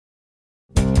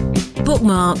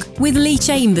Bookmark with Leigh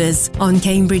Chambers on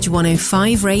Cambridge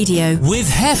 105 Radio. With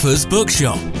Heffer's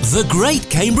Bookshop, the great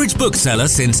Cambridge bookseller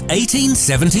since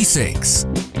 1876.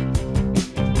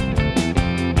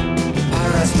 Our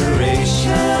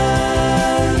aspirations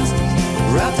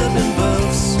wrapped up in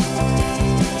books.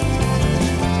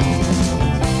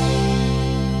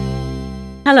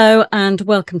 Hello and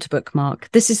welcome to Bookmark.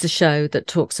 This is the show that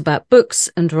talks about books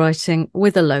and writing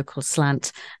with a local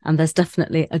slant, and there's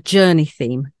definitely a journey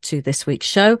theme to this week's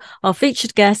show. Our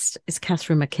featured guest is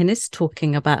Katherine MacInnes,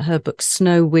 talking about her book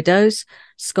Snow Widows,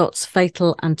 Scott's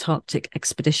Fatal Antarctic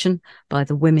Expedition by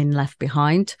the Women Left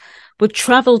Behind. We'll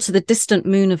travel to the distant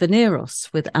moon of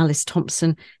Aneros with Alice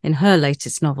Thompson in her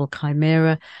latest novel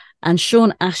Chimera. And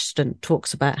Sean Ashton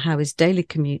talks about how his daily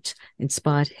commute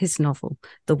inspired his novel,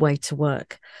 The Way to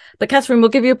Work. But Katherine, we'll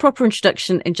give you a proper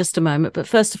introduction in just a moment. But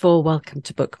first of all, welcome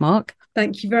to Bookmark.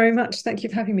 Thank you very much. Thank you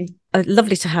for having me.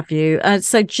 Lovely to have you.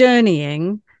 So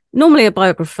journeying, normally a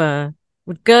biographer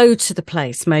would go to the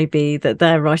place maybe that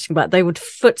they're writing about. They would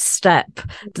footstep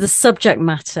the subject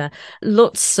matter.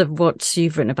 Lots of what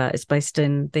you've written about is based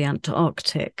in the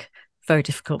Antarctic. Very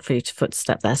difficult for you to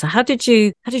footstep there. So how did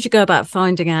you go about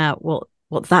finding out what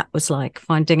that was like,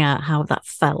 finding out how that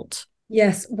felt?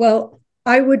 Yes, well,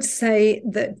 I would say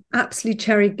that Apsley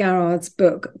Cherry Garrard's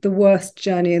book, The Worst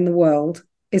Journey in the World,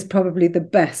 is probably the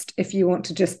best if you want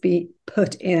to just be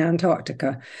put in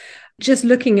Antarctica. Just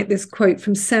looking at this quote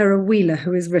from Sarah Wheeler,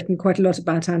 who has written quite a lot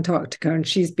about Antarctica, and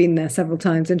she's been there several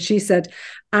times, and she said,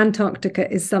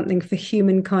 Antarctica is something for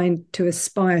humankind to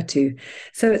aspire to.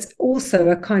 So it's also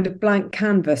a kind of blank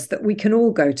canvas that we can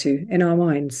all go to in our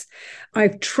minds.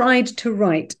 I've tried to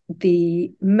write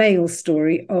the male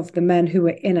story of the men who were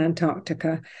in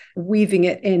Antarctica, weaving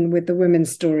it in with the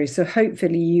women's story. So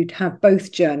hopefully you'd have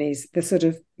both journeys, the sort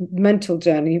of mental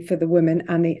journey for the women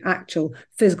and the actual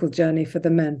physical journey for the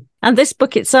men. And this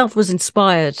book itself was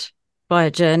inspired by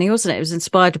a journey, wasn't it? It was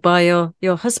inspired by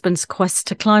your husband's quest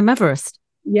to climb Everest.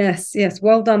 Yes.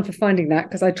 Well done for finding that,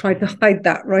 because I tried to hide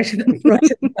that right at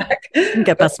the back. Didn't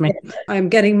get past me. I'm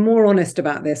getting more honest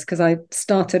about this because I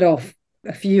started off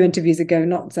a few interviews ago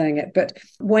not saying it. But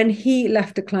when he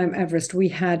left to climb Everest, we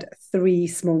had 3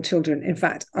 small children. In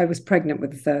fact, I was pregnant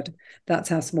with the third. That's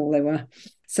how small they were.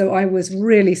 So I was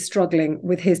really struggling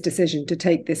with his decision to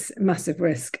take this massive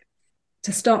risk.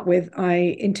 To start with,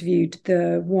 I interviewed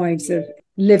the wives of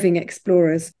living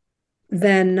explorers.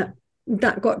 Then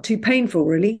that got too painful,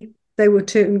 really. They were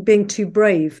being too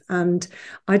brave. And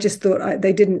I just thought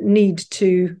they didn't need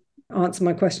to answer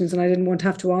my questions and I didn't want to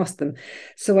have to ask them.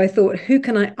 So I thought, who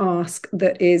can I ask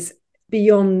that is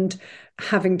beyond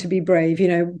having to be brave,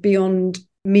 beyond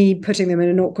me putting them in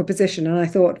an awkward position? And I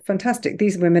thought, fantastic,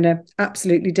 these women are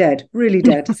absolutely dead, really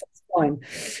dead. So it's fine.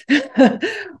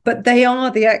 But they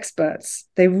are the experts.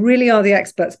 They really are the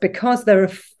experts, because there are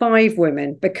 5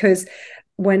 women, because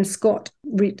when Scott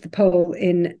reached the pole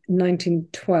in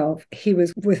 1912, he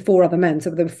was with 4 other men, so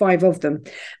there were 5 of them.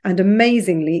 And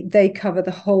amazingly, they cover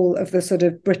the whole of the sort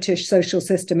of British social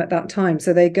system at that time.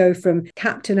 So they go from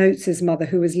Captain Oates's mother,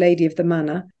 who was Lady of the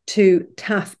Manor, to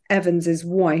Taff Evans's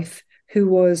wife, who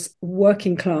was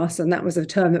working class, and that was a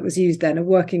term that was used then, a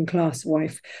working class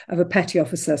wife of a petty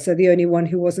officer, so the only one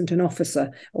who wasn't an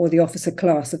officer or the officer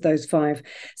class of those 5.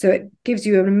 So it gives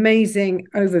you an amazing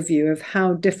overview of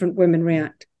how different women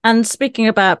react. And speaking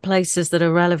about places that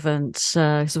are relevant,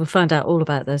 so we'll find out all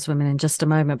about those women in just a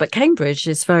moment, but Cambridge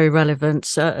is very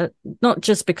relevant, not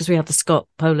just because we have the Scott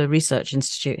Polar Research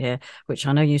Institute here, which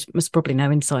I know you must probably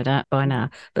know inside out by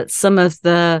now, but some of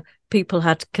the people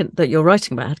that you're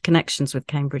writing about had connections with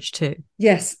Cambridge too.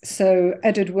 Yes, so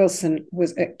Edward Wilson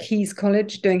was at Key's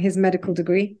College doing his medical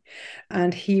degree,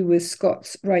 and he was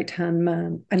Scott's right-hand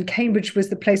man. And Cambridge was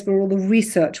the place where all the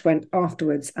research went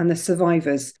afterwards, and the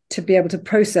survivors, to be able to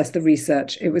process the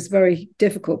research. It was very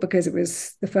difficult because it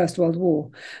was the First World War.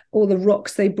 All the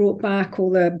rocks they brought back,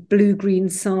 all the blue-green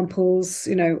samples,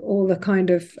 all the kind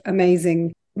of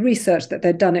amazing research that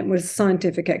they'd done. It was a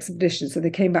scientific expedition, so they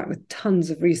came back with tons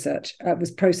of research. It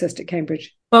was processed at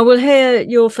Cambridge. Well, we'll hear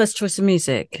your first choice of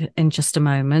music in just a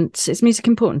moment. Is music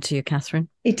important to you, Katherine?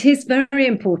 It is very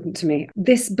important to me.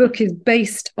 This book is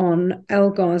based on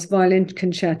Elgar's violin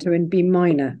concerto in B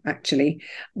minor, actually.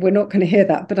 We're not going to hear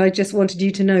that, but I just wanted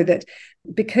you to know that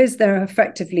because there are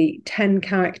effectively 10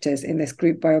 characters in this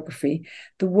group biography,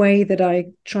 the way that I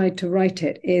tried to write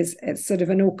it's sort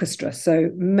of an orchestra, so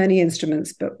many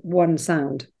instruments, but one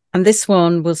sound. And this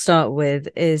one we'll start with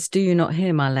is Do You Not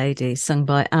Hear My Lady, sung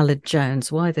by Aled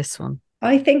Jones. Why this one?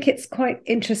 I think it's quite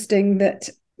interesting that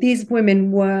These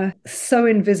women were so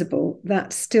invisible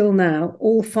that still now,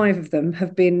 all 5 of them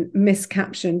have been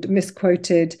miscaptioned,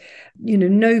 misquoted.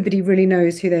 Nobody really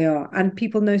knows who they are. And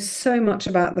people know so much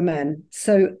about the men.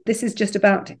 So this is just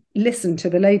about listen to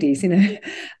the ladies,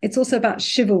 It's also about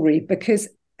chivalry, because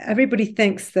everybody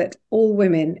thinks that all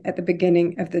women at the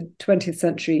beginning of the 20th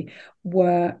century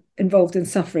were involved in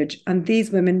suffrage, and these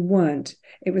women weren't.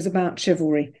 It was about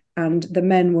chivalry, and the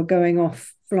men were going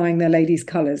off flying their ladies'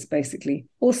 colours, basically.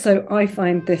 Also, I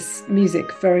find this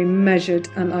music very measured,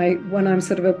 and when I'm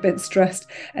sort of a bit stressed,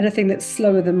 anything that's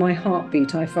slower than my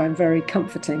heartbeat, I find very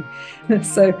comforting.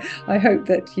 So I hope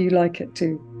that you like it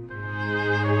too.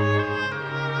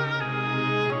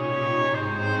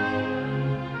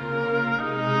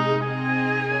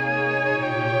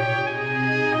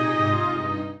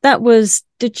 That was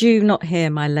Did You Not Hear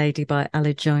My Lady by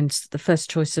Ali Jones, the first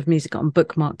choice of music on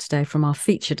Bookmark today from our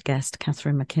featured guest,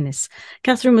 Katherine MacInnes.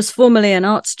 Katherine was formerly an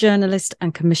arts journalist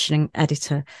and commissioning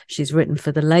editor. She's written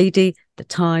for The Lady, The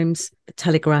Times, The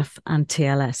Telegraph and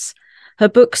TLS. Her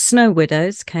book Snow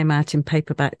Widows came out in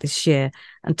paperback this year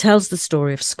and tells the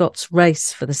story of Scott's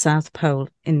race for the South Pole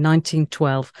in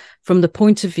 1912 from the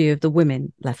point of view of the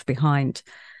women left behind.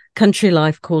 Country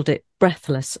Life called it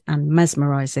breathless and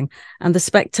mesmerising, and The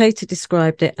Spectator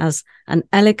described it as an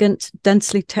elegant,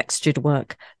 densely textured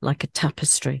work like a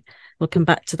tapestry. We'll come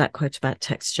back to that quote about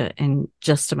texture in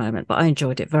just a moment, but I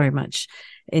enjoyed it very much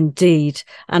indeed.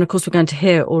 And of course, we're going to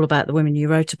hear all about the women you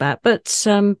wrote about. But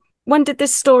when did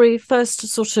this story first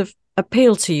sort of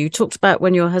appeal to you? You talked about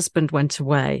when your husband went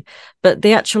away, but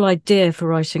the actual idea for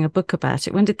writing a book about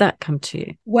it, when did that come to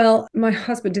you? Well, my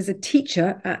husband is a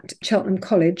teacher at Cheltenham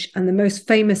College, and the most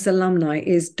famous alumni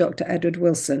is Dr. Edward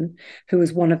Wilson, who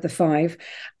was one of the 5,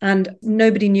 and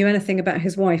nobody knew anything about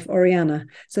his wife, Oriana.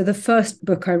 So the first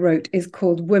book I wrote is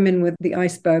called Women with the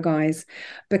Iceberg Eyes,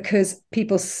 because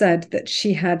people said that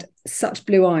she had such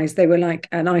blue eyes, they were like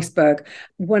an iceberg.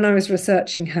 When I was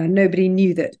researching her, nobody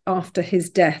knew that after his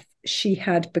death, she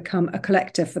had become a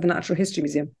collector for the Natural History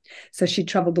Museum. So she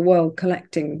traveled the world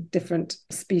collecting different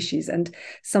species, and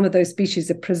some of those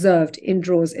species are preserved in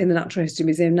drawers in the Natural History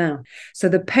Museum now. So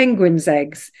the penguin's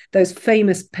eggs, those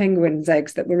famous penguin's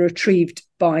eggs that were retrieved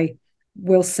by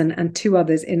Wilson and 2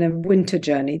 others in a winter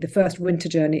journey, the first winter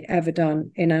journey ever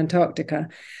done in Antarctica,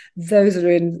 those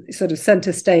are in sort of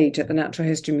centre stage at the Natural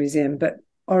History Museum. But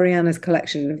Oriana's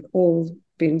collection have all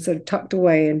been sort of tucked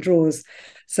away in drawers.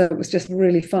 So it was just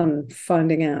really fun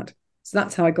finding out. So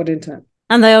that's how I got into it.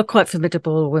 And they are quite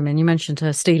formidable women. You mentioned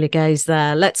her steely gaze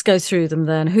there. Let's go through them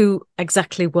then. Who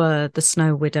exactly were the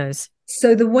Snow Widows?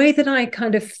 So the way that I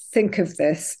kind of think of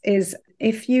this is,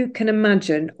 if you can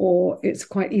imagine, or it's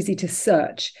quite easy to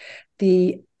search,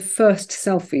 the first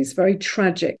selfies, very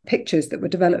tragic pictures that were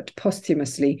developed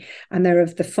posthumously, and they're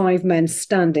of the 5 men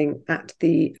standing at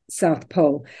the South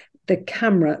Pole. The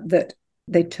camera that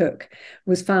they took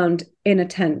was found in a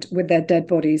tent with their dead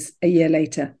bodies a year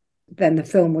later. Then the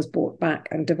film was brought back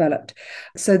and developed.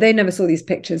 So they never saw these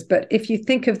pictures. But if you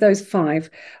think of those 5,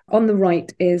 on the right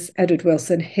is Edward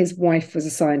Wilson. His wife was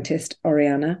a scientist,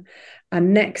 Oriana.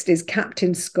 And next is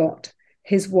Captain Scott.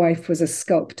 His wife was a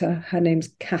sculptor. Her name's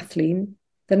Kathleen.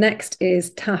 The next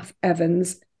is Taff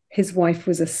Evans. His wife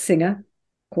was a singer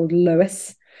called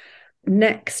Lois.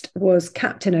 Next was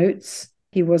Captain Oates.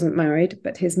 He wasn't married,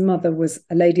 but his mother was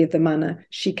a lady of the manor.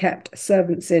 She kept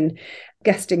servants in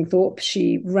Gestingthorpe.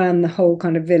 She ran the whole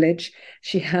kind of village.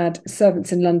 She had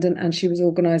servants in London, and she was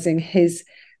organising his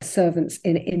servants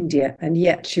in India, and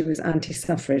yet she was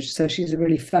anti-suffrage. So she's a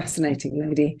really fascinating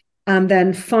lady. And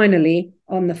then finally,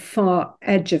 on the far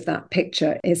edge of that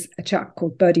picture is a chap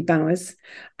called Bertie Bowers,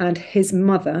 and his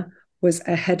mother was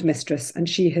a headmistress, and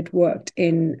she had worked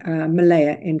in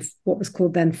Malaya, in what was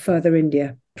called then Further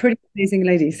India. Pretty amazing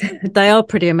ladies. They are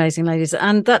pretty amazing ladies.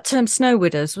 And that term Snow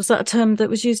Widows, was that a term that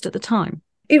was used at the time?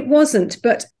 It wasn't,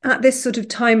 but at this sort of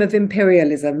time of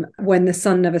imperialism, when the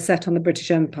sun never set on the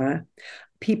British Empire,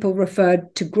 people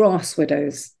referred to grass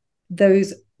widows.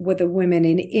 Those were the women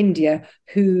in India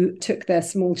who took their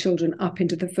small children up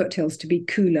into the foothills to be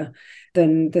cooler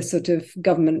than the sort of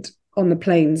government on the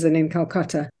plains and in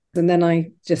Calcutta. And then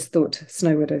I just thought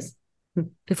Snow Widows.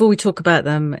 Before we talk about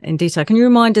them in detail, can you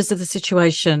remind us of the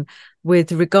situation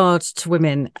with regards to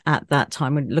women at that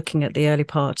time, when looking at the early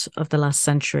part of the last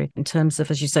century, in terms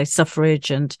of, as you say, suffrage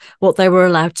and what they were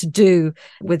allowed to do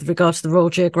with regard to the Royal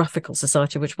Geographical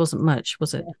Society, which wasn't much,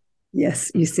 was it? Yes,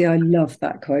 you see, I love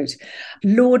that quote.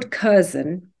 Lord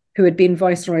Curzon, who had been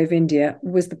Viceroy of India,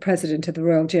 was the president of the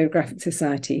Royal Geographic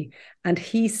Society, and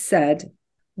he said,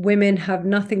 women have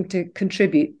nothing to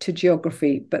contribute to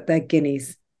geography but their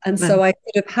guineas. And No. so I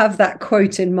sort of have that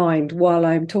quote in mind while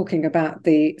I'm talking about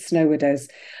the snow widows.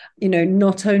 You know,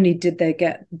 not only did they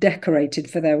get decorated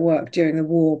for their work during the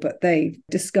war, but they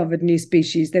discovered new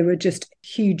species. They were just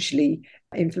hugely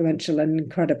influential and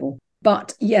incredible.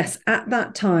 But yes, at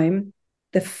that time,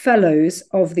 the fellows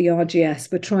of the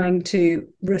RGS were trying to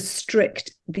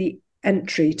restrict the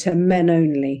entry to men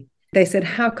only. They said,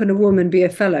 how can a woman be a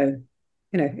fellow?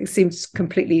 You know, it seems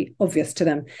completely obvious to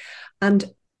them. And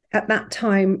at that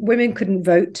time, women couldn't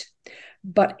vote.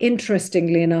 But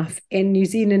interestingly enough, in New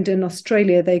Zealand and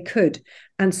Australia, they could.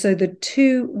 And so the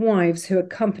two wives who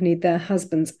accompanied their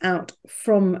husbands out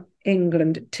from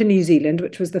England to New Zealand,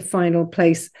 which was the final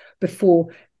place before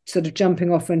sort of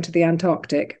jumping off into the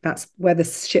Antarctic, that's where the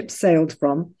ship sailed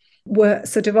from, were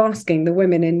sort of asking the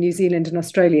women in New Zealand and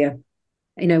Australia,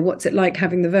 you know, what's it like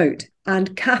having the vote?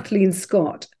 And Kathleen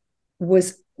Scott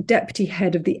was deputy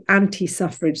head of the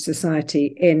Anti-Suffrage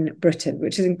Society in Britain,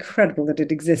 which is incredible that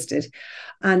it existed.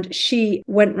 And she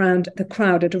went round the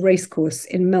crowd at a racecourse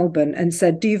in Melbourne and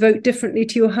said, do you vote differently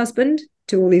to your husband?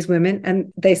 To all these women.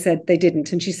 And they said they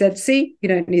didn't. And she said, see, you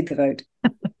don't need the vote.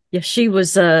 Yeah, she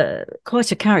was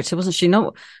quite a character, wasn't she?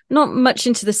 Not much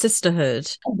into the sisterhood.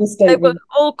 They were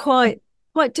all quite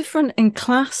different in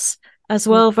class as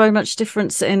well, very much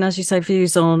different in, as you say,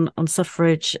 views on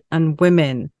suffrage and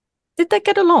women. Did they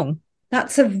get along?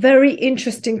 That's a very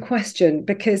interesting question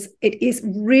because it is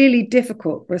really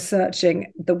difficult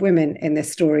researching the women in this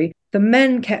story. The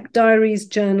men kept diaries,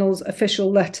 journals,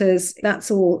 official letters. That's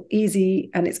all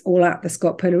easy and it's all at the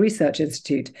Scott Polar Research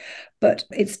Institute. But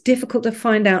it's difficult to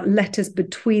find out letters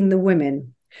between the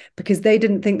women because they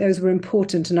didn't think those were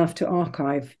important enough to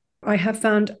archive. I have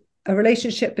found a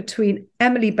relationship between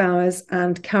Emily Bowers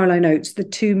and Caroline Oates, the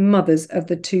two mothers of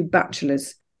the two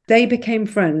bachelors. They became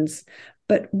friends.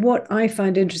 But what I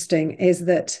find interesting is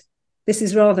that this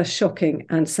is rather shocking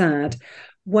and sad.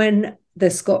 When the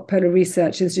Scott Polar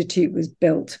Research Institute was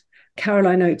built,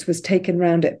 Caroline Oates was taken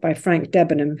round it by Frank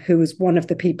Debenham, who was one of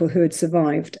the people who had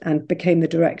survived and became the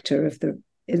director of the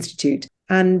institute.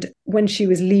 And when she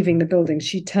was leaving the building,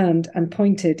 she turned and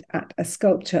pointed at a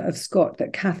sculpture of Scott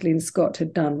that Kathleen Scott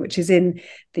had done, which is in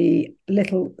the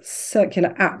little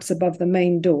circular apse above the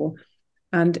main door.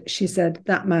 And she said,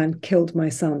 that man killed my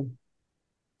son.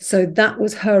 So that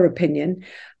was her opinion.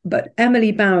 But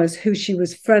Emily Bowers, who she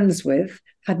was friends with,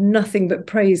 had nothing but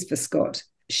praise for Scott.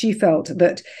 She felt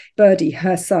that Birdie,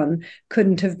 her son,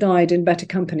 couldn't have died in better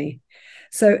company.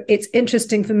 So it's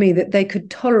interesting for me that they could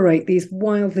tolerate these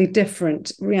wildly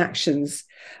different reactions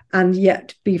and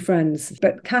yet be friends.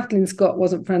 But Kathleen Scott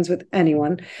wasn't friends with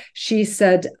anyone. She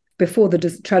said, before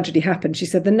the tragedy happened, she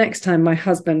said, the next time my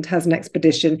husband has an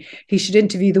expedition, he should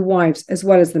interview the wives as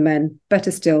well as the men. Better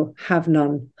still, have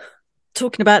none.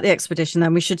 Talking about the expedition,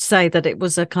 then, we should say that it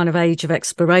was a kind of age of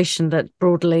exploration, that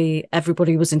broadly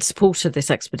everybody was in support of this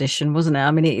expedition, wasn't it?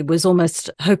 I mean, it was almost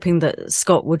hoping that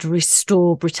Scott would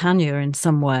restore Britannia in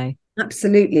some way.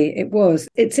 Absolutely, it was.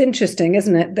 It's interesting,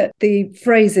 isn't it, that the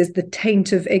phrase is the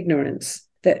taint of ignorance,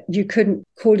 that you couldn't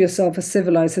call yourself a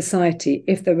civilized society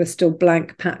if there were still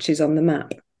blank patches on the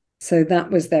map. So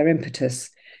that was their impetus.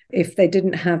 If they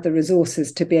didn't have the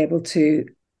resources to be able to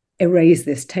erase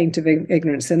this taint of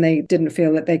ignorance, and they didn't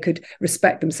feel that they could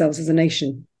respect themselves as a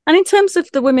nation. And in terms of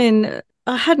the women,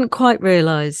 I hadn't quite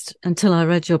realised until I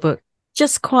read your book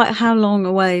just quite how long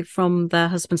away from their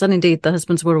husbands, and indeed the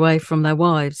husbands were away from their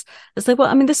wives, as they were.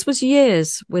 I mean, this was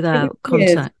years without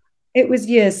contact. It was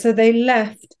years. So they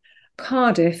left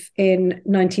Cardiff in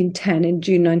 1910, in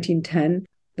June 1910.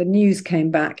 The news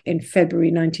came back in February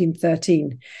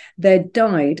 1913. They'd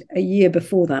died a year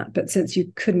before that, but since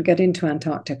you couldn't get into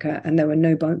Antarctica and there were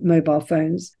no mobile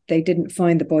phones, they didn't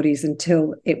find the bodies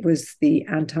until it was the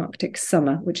Antarctic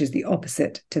summer, which is the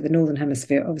opposite to the Northern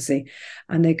Hemisphere, obviously,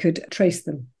 and they could trace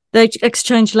them. They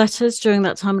exchanged letters during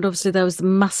that time, and obviously there was a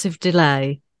massive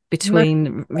delay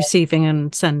between receiving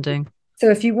and sending. So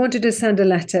if you wanted to send a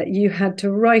letter, you had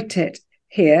to write it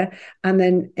here, and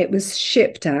then it was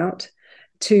shipped out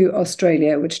to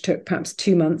Australia, which took perhaps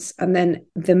 2 months. And then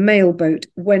the mail boat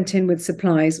went in with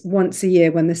supplies once a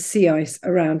year when the sea ice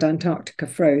around Antarctica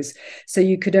froze. So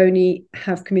you could only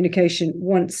have communication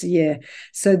once a year.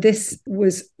 So this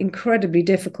was incredibly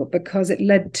difficult because it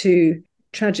led to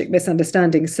tragic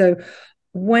misunderstandings. So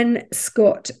when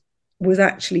Scott was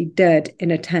actually dead in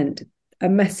a tent, a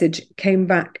message came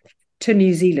back to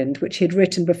New Zealand, which he'd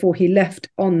written before he left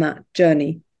on that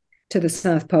journey to the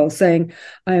South Pole, saying,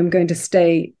 I am going to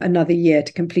stay another year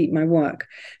to complete my work.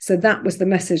 So that was the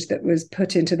message that was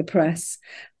put into the press.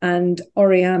 And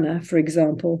Oriana, for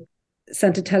example,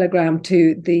 sent a telegram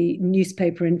to the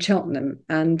newspaper in Cheltenham,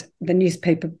 and the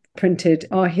newspaper printed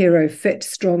 "Our hero fit,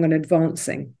 strong and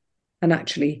advancing." And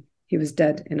actually, he was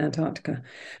dead in Antarctica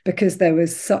because there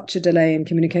was such a delay in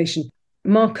communication.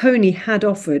 Marconi had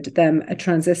offered them a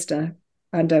transistor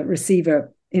and a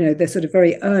receiver, the sort of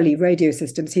very early radio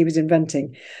systems he was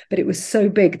inventing, but it was so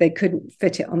big they couldn't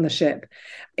fit it on the ship.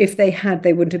 If they had,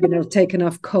 they wouldn't have been able to take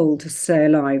enough coal to stay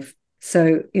alive.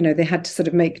 So, they had to sort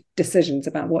of make decisions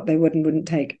about what they would and wouldn't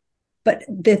take. But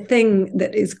the thing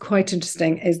that is quite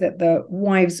interesting is that the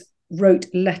wives wrote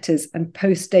letters and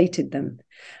post-dated them.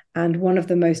 And one of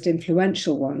the most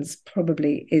influential ones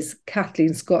probably is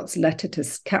Kathleen Scott's letter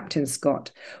to Captain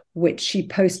Scott, which she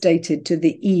post-dated to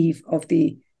the eve of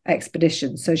the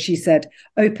expedition. So she said,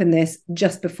 "Open this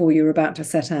just before you're about to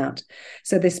set out."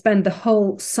 So they spend the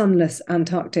whole sunless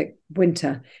Antarctic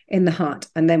winter in the hut.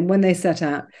 And then when they set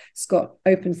out, Scott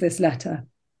opens this letter.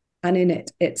 And in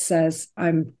it, it says,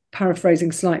 I'm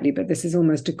paraphrasing slightly, but this is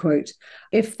almost a quote: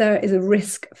 "If there is a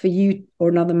risk for you or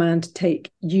another man to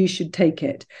take, you should take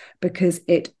it, because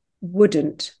it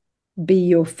wouldn't be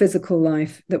your physical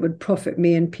life that would profit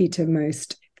me and Peter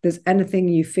most. If there's anything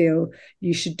you feel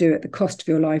you should do at the cost of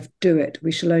your life, do it.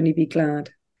 We shall only be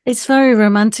glad." It's very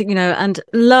romantic, and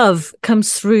love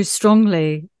comes through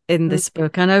strongly in this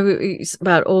book. I know it's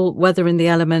about all weathering the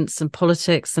elements and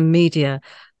politics and media,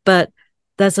 but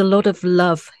there's a lot of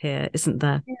love here, isn't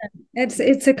there? Yeah.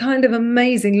 It's a kind of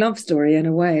amazing love story in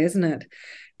a way, isn't it?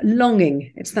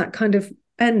 Longing. It's that kind of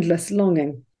endless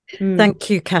longing.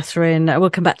 Thank you, Katherine. We'll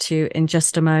come back to you in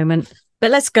just a moment. But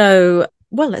let's go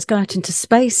out into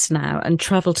space now and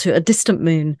travel to a distant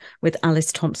moon with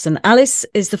Alice Thompson. Alice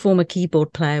is the former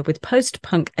keyboard player with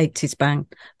post-punk 80s band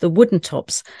The Wooden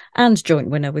Tops and joint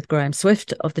winner with Graham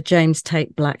Swift of the James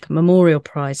Tate Black Memorial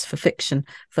Prize for Fiction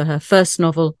for her first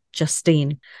novel,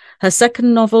 Justine. Her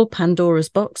second novel, Pandora's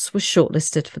Box, was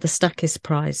shortlisted for the Stackis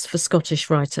Prize for Scottish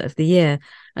Writer of the Year,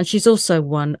 and she's also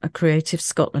won a Creative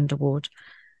Scotland Award.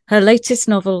 Her latest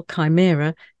novel,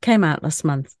 Chimera, came out last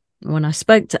month. When I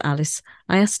spoke to Alice,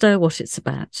 I asked her what it's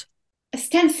about.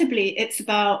 Ostensibly, it's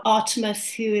about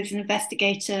Artemis, who is an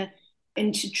investigator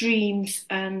into dreams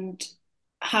and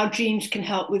how dreams can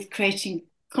help with creating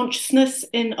consciousness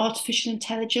in artificial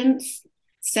intelligence.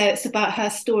 So it's about her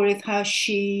story of how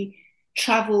she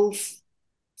travels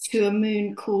to a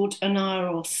moon called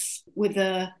Anaros with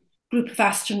a group of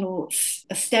astronauts,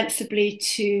 ostensibly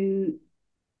to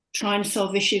try and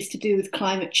solve issues to do with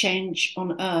climate change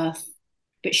on Earth.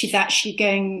 But she's actually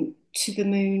going to the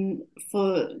moon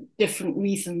for different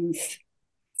reasons.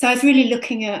 So I was really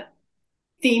looking at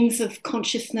themes of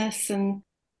consciousness and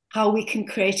how we can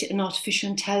create it in artificial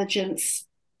intelligence,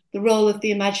 the role of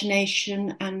the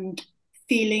imagination and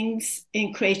feelings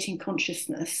in creating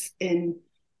consciousness in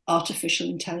artificial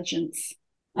intelligence.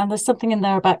 And there's something in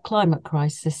there about climate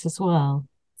crisis as well.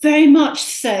 Very much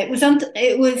so.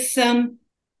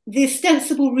 The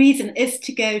ostensible reason is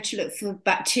to go to look for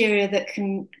bacteria that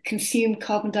can consume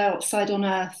carbon dioxide on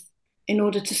Earth in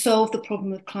order to solve the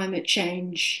problem of climate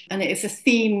change. And it is a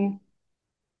theme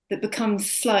that becomes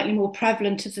slightly more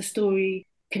prevalent as the story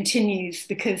continues,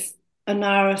 because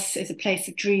Anaris is a place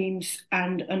of dreams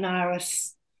and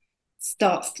Anaris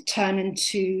starts to turn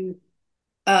into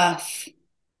Earth,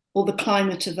 or the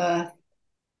climate of Earth.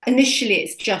 Initially,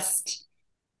 it's just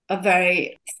a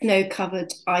very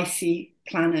snow-covered, icy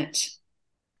planet.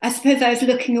 I suppose I was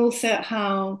looking also at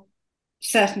how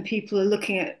certain people are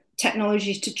looking at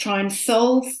technologies to try and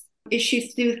solve issues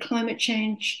to do with climate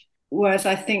change, whereas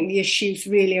I think the issues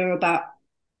really are about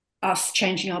us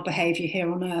changing our behaviour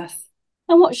here on Earth.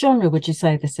 And what genre would you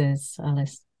say this is,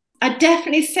 Alice? I'd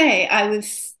definitely say I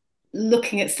was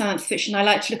looking at science fiction. I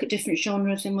like to look at different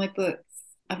genres in my books.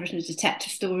 I've written a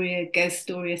detective story, a ghost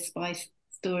story, a spy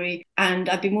story, and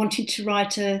I've been wanting to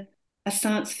write a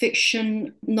science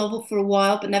fiction novel for a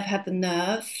while, but never had the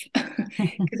nerve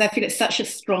because I feel it's such a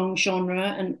strong genre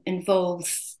and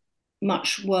involves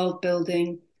much world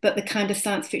building. But the kind of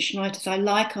science fiction writers I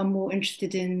like are more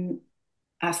interested in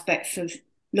aspects of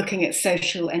looking at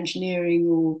social engineering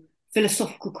or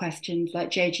philosophical questions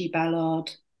like J.G.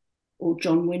 Ballard or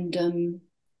John Wyndham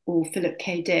or Philip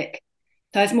K. Dick.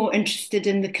 So I was more interested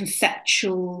in the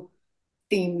conceptual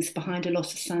themes behind a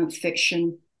lot of science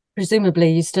fiction.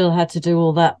 Presumably you still had to do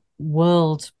all that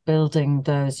world building,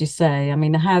 though, as you say. I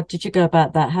mean, how did you go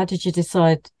about that? How did you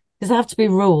decide? Because there have to be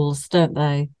rules, don't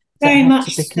they? Very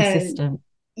much to be consistent. So.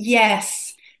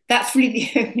 Yes, that's really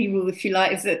the only rule, if you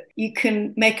like, is that you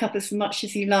can make up as much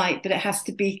as you like, but it has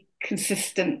to be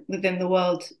consistent within the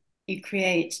world you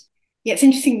create. Yeah, it's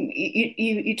interesting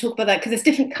you talk about that, because there's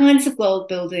different kinds of world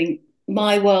building.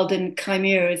 My world in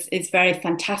Chimera is very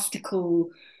fantastical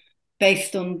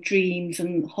based on dreams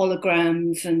and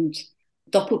holograms and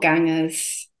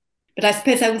doppelgangers. But I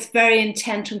suppose I was very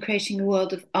intent on creating a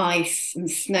world of ice and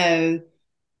snow,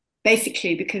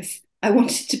 basically because I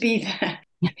wanted to be there.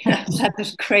 I just had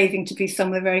this craving to be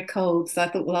somewhere very cold. So I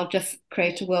thought, well, I'll just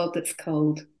create a world that's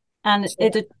cold. And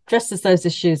it addresses those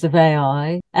issues of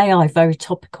AI. AI very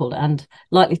topical and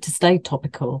likely to stay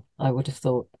topical, I would have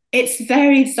thought. It's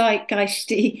very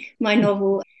zeitgeisty, my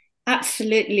novel.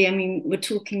 Absolutely. I mean, we're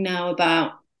talking now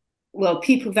about, well,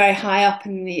 people very high up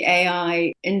in the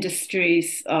AI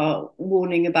industries are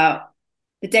warning about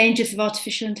the dangers of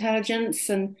artificial intelligence.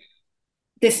 And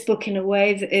this book, in a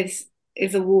way,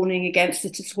 is a warning against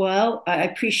it as well. I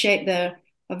appreciate there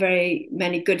are very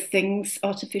many good things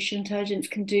artificial intelligence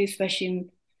can do, especially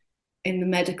in the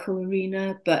medical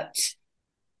arena. But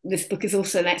this book is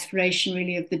also an exploration,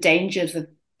 really, of the dangers of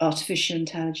artificial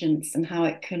intelligence and how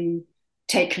it can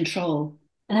take control.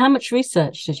 And how much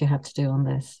research did you have to do on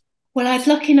this? Well, I was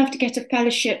lucky enough to get a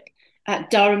fellowship at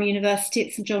Durham University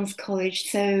at St John's College.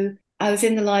 So I was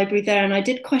in the library there and I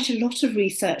did quite a lot of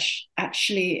research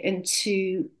actually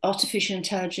into artificial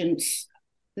intelligence.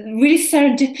 Really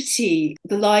serendipity.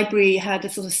 The library had a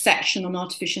sort of section on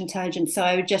artificial intelligence. So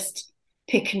I would just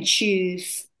pick and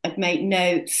choose. I'd make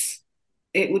notes.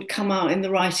 It would come out in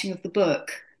the writing of the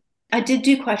book. I did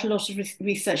do quite a lot of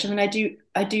research. I mean,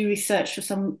 I do research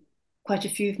for quite a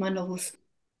few of my novels.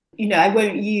 You know, I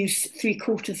won't use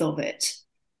 3/4 of it,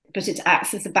 but it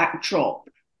acts as a backdrop,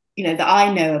 you know, that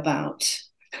I know about,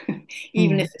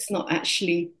 even if it's not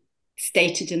actually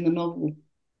stated in the novel.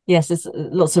 Yes,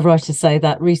 lots of writers say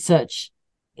that research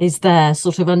is there,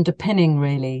 sort of underpinning,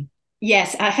 really.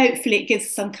 Yes, hopefully it gives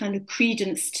some kind of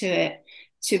credence to it,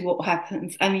 to what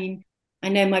happens. I mean, I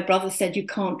know my brother said you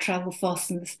can't travel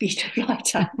faster than the speed of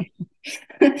light.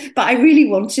 But I really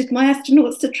wanted my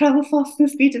astronauts to travel faster than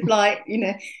the speed of light, you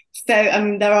know. So, I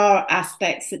mean, there are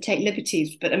aspects that take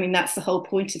liberties, but I mean, that's the whole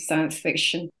point of science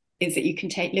fiction, is that you can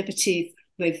take liberties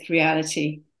with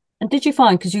reality. And did you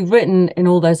find, because you've written in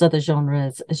all those other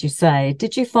genres, as you say,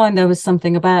 did you find there was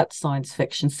something about science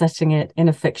fiction, setting it in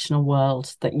a fictional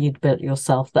world that you'd built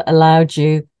yourself, that allowed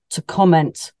you to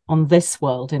comment on this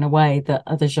world in a way that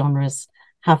other genres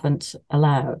haven't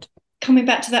allowed? Coming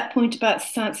back to that point about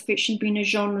science fiction being a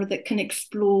genre that can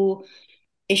explore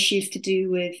issues to do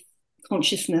with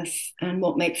consciousness and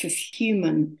what makes us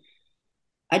human,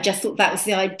 I just thought that was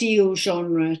the ideal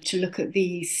genre to look at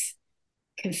these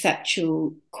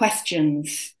conceptual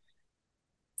questions.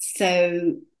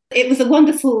 So it was a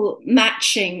wonderful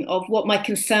matching of what my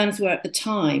concerns were at the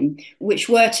time, which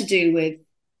were to do with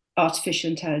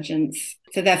artificial intelligence.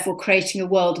 So therefore creating a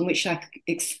world in which I could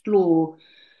explore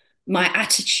my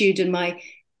attitude and my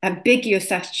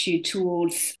ambiguous attitude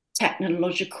towards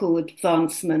technological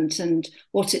advancement and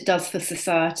what it does for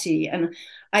society. And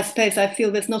I suppose I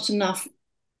feel there's not enough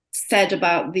said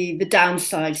about the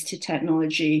downsides to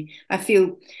technology. I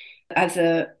feel as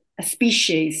a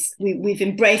species, we've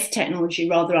embraced technology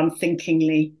rather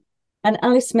unthinkingly. And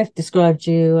Alice Smith described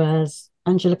you as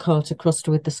Angela Carter crossed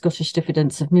with the Scottish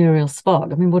diffidence of Muriel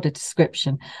Spark. I mean, what a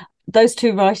description. Those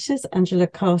two writers, Angela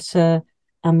Carter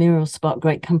and Muriel Spark,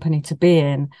 great company to be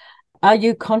in. Are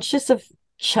you conscious of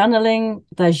channeling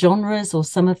their genres or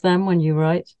some of them when you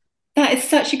write? That is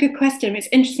such a good question. It's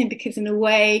interesting because in a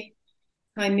way,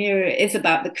 Chimera is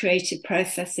about the creative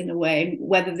process in a way,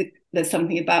 whether there's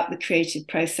something about the creative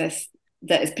process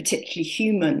that is particularly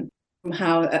human, from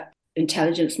how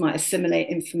intelligence might assimilate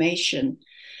information.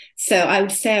 So I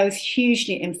would say I was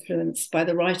hugely influenced by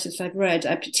the writers I've read.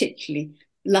 I particularly,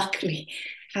 luckily,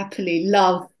 happily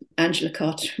love Angela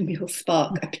Carter and Muriel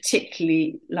Spark. I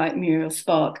particularly like Muriel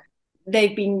Spark.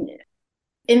 They've been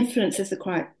influenced is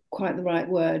quite the right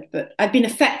word, but I've been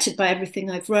affected by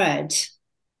everything I've read.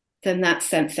 So in that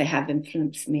sense, they have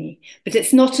influenced me. But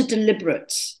it's not a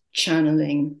deliberate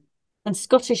channeling. And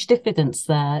Scottish diffidence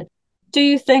there. Do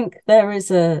you think there is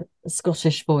a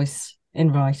Scottish voice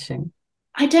in writing?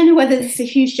 I don't know whether this is a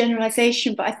huge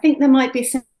generalisation, but I think there might be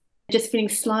some just feeling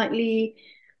slightly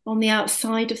on the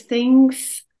outside of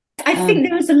things. I think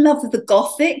there is a love of the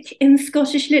Gothic in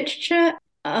Scottish literature,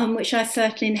 which I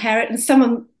certainly inherit. And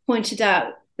someone pointed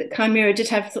out that Chimera did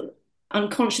have sort of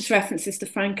unconscious references to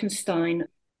Frankenstein.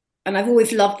 And I've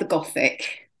always loved the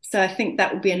Gothic. So I think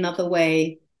that would be another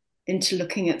way into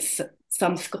looking at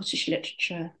some Scottish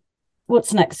literature.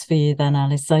 What's next for you then,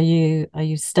 Alice? Are you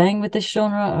staying with this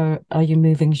genre or are you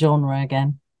moving genre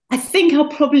again? I think I'll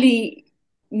probably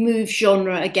move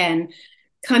genre again.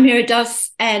 Chimera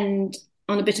does end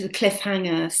on a bit of a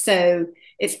cliffhanger, so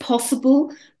it's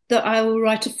possible that I will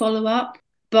write a follow-up,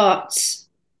 but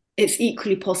it's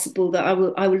equally possible that I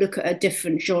will look at a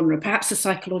different genre, perhaps a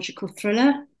psychological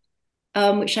thriller,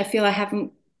 which I feel I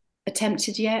haven't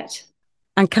attempted yet.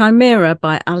 And Chimera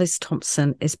by Alice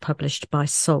Thompson is published by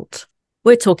Salt.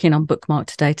 We're talking on Bookmark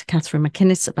today to Katherine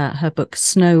MacInnes about her book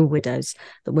Snow Widows,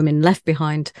 the women left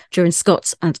behind during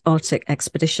Scott's Antarctic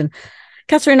expedition.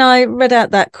 Katherine, I read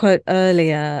out that quote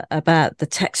earlier about the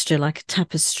texture like a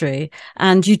tapestry,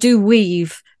 and you do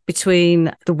weave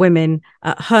between the women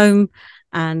at home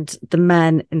and the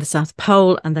men in the South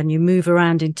Pole, and then you move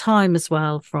around in time as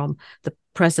well from the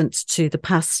present to the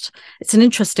past. It's an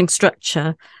interesting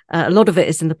structure. A lot of it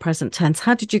is in the present tense.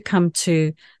 How did you come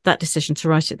to that decision to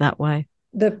write it that way?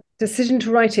 The decision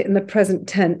to write it in the present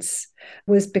tense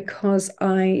was because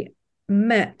I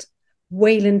met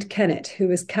Wayland Kennett, who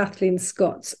was Kathleen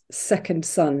Scott's second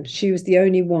son. She was the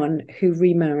only one who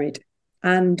remarried,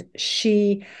 and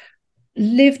she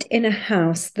lived in a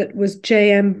house that was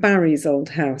J.M. Barrie's old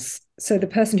house. So the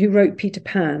person who wrote Peter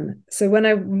Pan. So when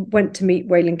I went to meet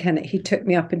Wayland Kennett, he took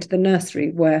me up into the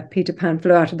nursery where Peter Pan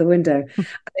flew out of the window.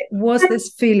 It was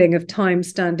this feeling of time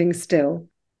standing still.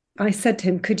 I said to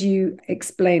him, could you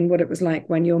explain what it was like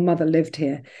when your mother lived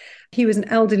here? He was an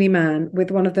elderly man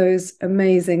with one of those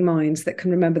amazing minds that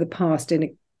can remember the past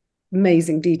in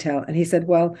amazing detail. And he said,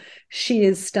 well, she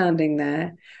is standing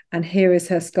there, and here is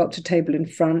her sculpture table in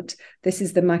front. This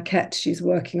is the maquette she's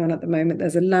working on at the moment.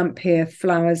 There's a lamp here,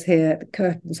 flowers here, the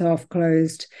curtains half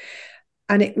closed.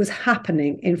 And it was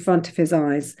happening in front of his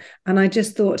eyes. And I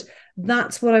just thought,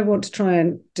 that's what I want to try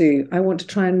and do. I want to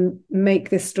try and make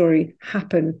this story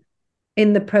happen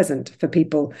in the present for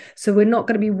people. So we're not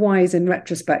going to be wise in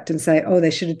retrospect and say, oh, they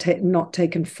should have not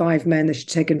taken 5 men, they should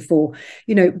have taken 4.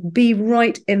 You know, be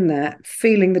right in there,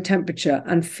 feeling the temperature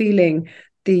and feeling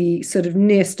the sort of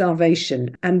near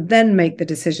starvation, and then make the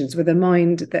decisions with a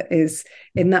mind that is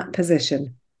in that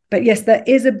position. But yes, there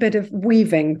is a bit of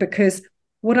weaving, because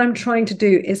what I'm trying to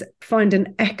do is find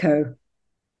an echo.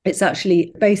 It's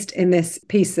actually based in this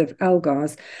piece of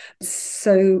Elgar's.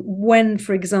 So when,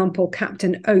 for example,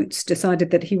 Captain Oates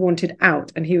decided that he wanted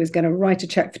out and he was going to write a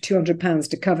cheque for £200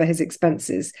 to cover his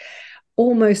expenses,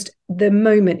 almost the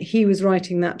moment he was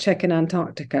writing that cheque in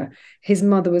Antarctica, his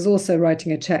mother was also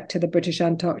writing a cheque to the British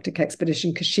Antarctic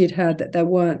Expedition, because she'd heard that there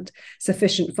weren't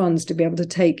sufficient funds to be able to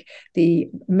take the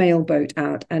mail boat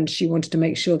out, and she wanted to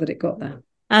make sure that it got there.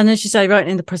 And as you say, right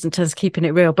in the present tense, keeping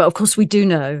it real. But of course, we do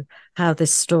know how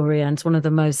this story ends, one of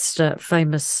the most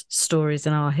famous stories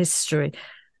in our history.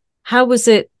 How was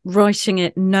it writing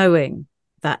it, knowing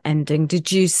that ending?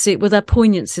 Did you see, were there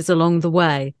poignancies along the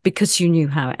way because you knew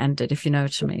how it ended, if you know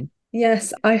what I mean?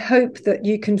 Yes, I hope that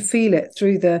you can feel it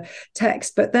through the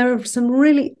text. But there are some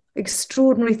really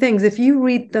extraordinary things. If you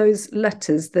read those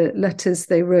letters, the letters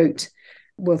they wrote,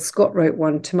 well, Scott wrote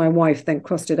one to my wife, then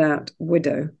crossed it out,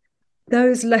 widow.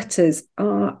 Those letters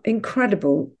are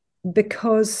incredible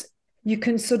because you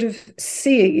can sort of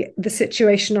see the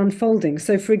situation unfolding.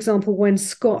 So, for example, when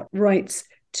Scott writes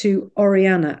to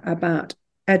Oriana about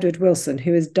Edward Wilson,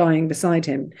 who is dying beside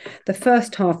him, the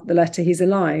first half of the letter, he's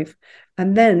alive.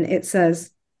 And then it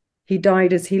says he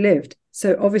died as he lived.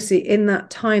 So obviously in that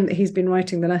time that he's been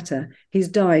writing the letter, he's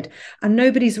died. And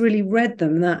nobody's really read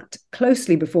them that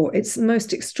closely before. It's the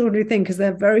most extraordinary thing, because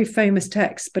they're very famous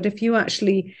texts. But if you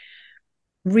actually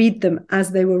read them as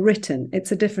they were written,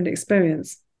 it's a different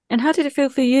experience. And how did it feel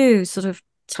for you, sort of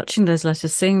touching those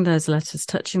letters, seeing those letters,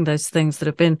 touching those things that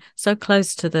have been so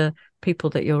close to the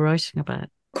people that you're writing about?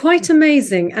 Quite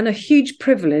amazing, and a huge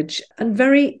privilege, and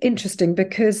very interesting,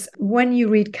 because when you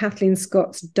read Kathleen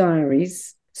Scott's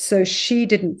diaries, so she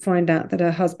didn't find out that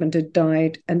her husband had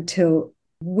died until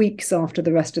weeks after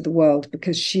the rest of the world,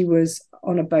 because she was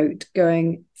on a boat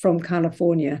going from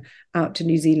California out to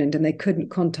New Zealand and they couldn't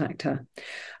contact her.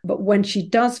 But when she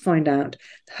does find out,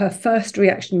 her first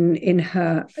reaction in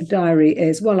her diary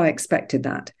is, well, I expected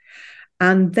that.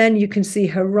 And then you can see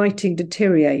her writing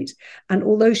deteriorate. And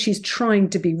although she's trying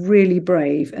to be really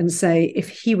brave and say, if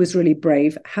he was really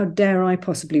brave, how dare I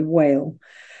possibly wail?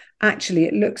 Actually,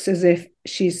 it looks as if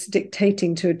she's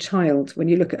dictating to a child when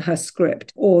you look at her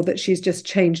script, or that she's just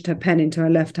changed her pen into her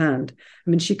left hand. I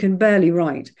mean, she can barely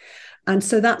write. And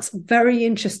so that's very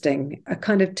interesting, a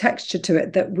kind of texture to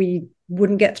it that we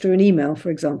wouldn't get through an email, for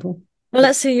example. Well,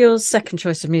 let's hear your second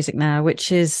choice of music now,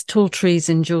 which is Tall Trees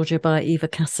in Georgia by Eva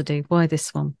Cassidy. Why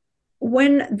this one?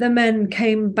 When the men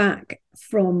came back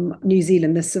from New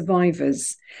Zealand, the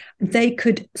survivors, they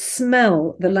could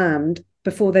smell the land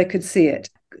before they could see it.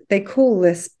 They call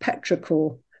this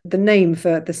petrichor, the name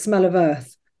for the smell of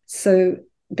earth. So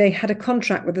they had a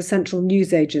contract with the Central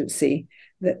News Agency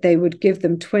that they would give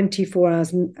them 24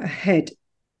 hours ahead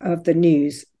of the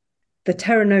news the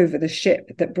Terra Nova, the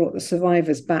ship that brought the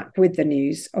survivors back with the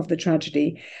news of the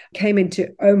tragedy, came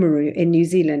into Oamaru in New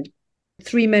Zealand.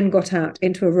 3 men got out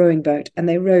into a rowing boat and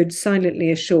they rowed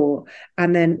silently ashore.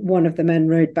 And then one of the men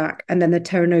rowed back, and then the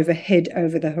Terra Nova hid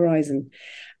over the horizon.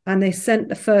 And they sent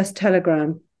the first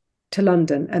telegram to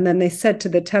London. And then they said to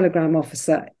the telegram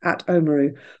officer at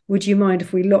Oamaru, would you mind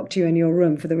if we locked you in your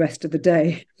room for the rest of the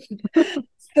day?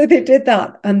 So they did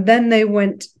that. And then they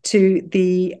went to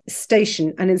the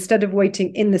station. And instead of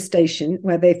waiting in the station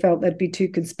where they felt they'd be too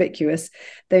conspicuous,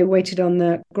 they waited on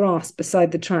the grass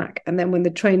beside the track. And then when the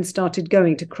train started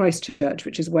going to Christchurch,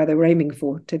 which is where they were aiming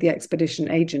for, to the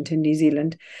expedition agent in New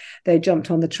Zealand, they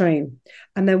jumped on the train.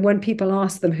 And then when people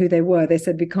asked them who they were, they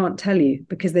said, we can't tell you,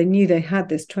 because they knew they had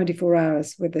this 24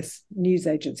 hours with this news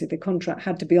agency. The contract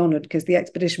had to be honoured because the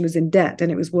expedition was in debt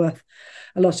and it was worth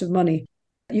a lot of money.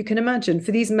 You can imagine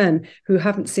for these men who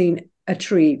haven't seen a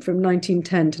tree from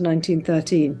 1910 to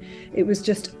 1913, it was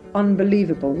just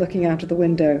unbelievable looking out of the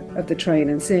window of the train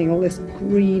and seeing all this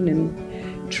green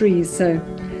and trees. So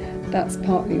that's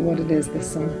partly what it is,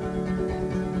 this song.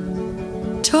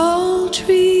 Tall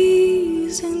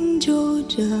trees in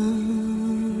Georgia.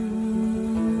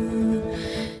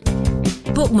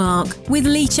 Bookmark with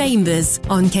Leigh Chambers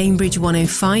on Cambridge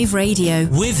 105 Radio.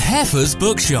 With Heffer's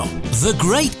Bookshop, the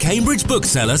great Cambridge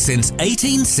bookseller since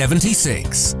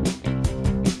 1876.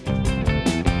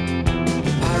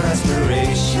 Our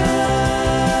aspirations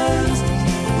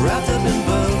wrapped up in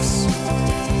books.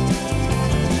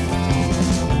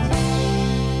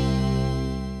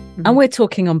 And we're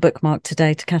talking on Bookmark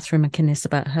today to Katherine MacInnes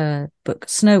about her book,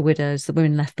 Snow Widows, The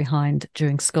Women Left Behind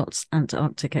During Scott's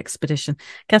Antarctic Expedition.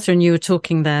 Katherine, you were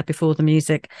talking there before the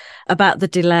music about the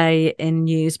delay in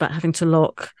news, about having to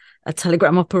lock a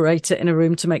telegram operator in a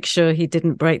room to make sure he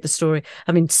didn't break the story.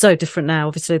 I mean, so different now.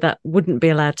 Obviously, that wouldn't be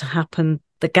allowed to happen,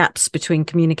 the gaps between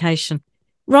communication.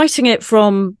 Writing it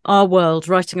from our world,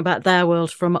 writing about their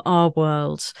world from our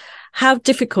world, how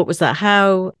difficult was that?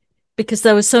 Because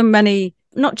there were so many,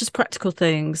 not just practical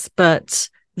things, but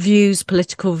views,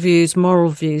 political views, moral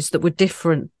views that were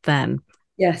different then.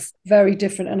 Yes, very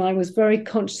different. And I was very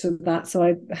conscious of that. So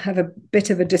I have a bit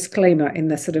of a disclaimer in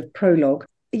the sort of prologue.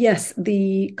 Yes,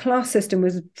 the class system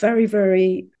was very,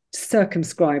 very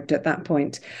circumscribed at that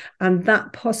point. And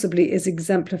that possibly is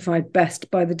exemplified best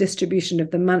by the distribution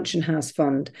of the Mansion House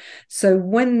Fund. So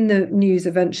when the news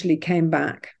eventually came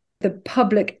back, the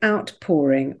public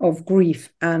outpouring of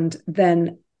grief and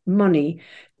then money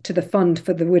to the fund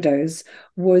for the widows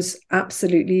was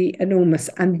absolutely enormous.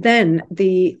 And then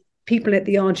the people at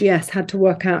the RGS had to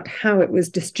work out how it was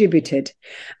distributed.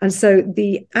 And so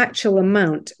the actual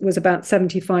amount was about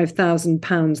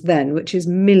 £75,000 then, which is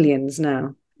millions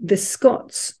now. The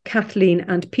Scotts, Kathleen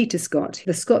and Peter Scott,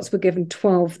 the Scotts were given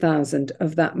 12,000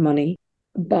 of that money,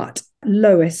 but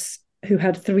Lois, who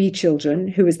had 3 children,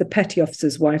 who was the petty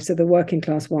officer's wife, so the working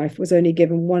class wife, was only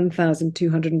given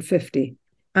 1,250.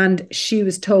 And she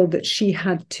was told that she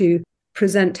had to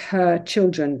present her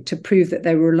children to prove that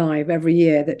they were alive every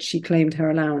year that she claimed her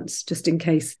allowance, just in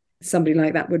case somebody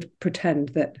like that would pretend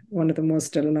that one of them was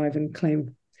still alive and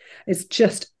claim. It's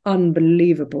just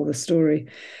unbelievable, the story.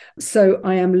 So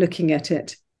I am looking at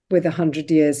it with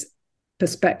 100 years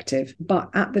perspective. But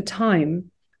at the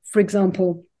time, for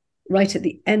example, right at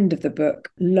the end of the book,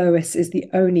 Lois is the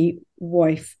only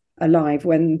wife alive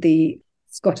when the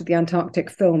Scott of the Antarctic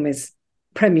film is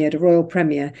premiered, a royal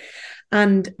premiere.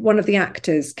 And one of the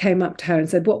actors came up to her and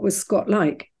said, what was Scott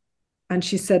like? And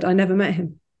she said, I never met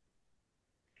him.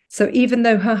 So even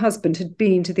though her husband had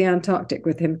been to the Antarctic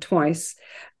with him twice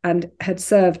and had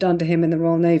served under him in the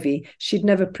Royal Navy, she'd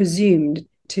never presumed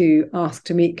to ask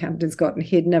to meet Captain Scott, and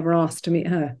he had never asked to meet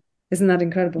her. Isn't that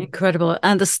incredible? Incredible.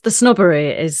 And the snobbery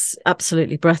is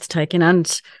absolutely breathtaking.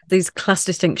 And these class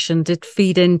distinction did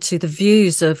feed into the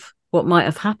views of what might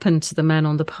have happened to the men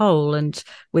on the pole, and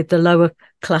with the lower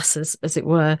classes, as it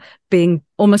were, being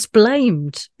almost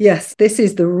blamed. Yes, this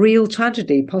is the real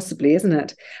tragedy, possibly, isn't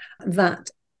it? That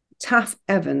Taff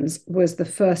Evans was the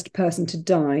first person to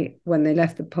die when they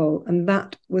left the pole. And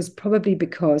that was probably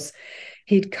because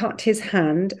he'd cut his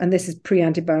hand, and this is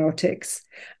pre-antibiotics,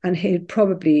 and he'd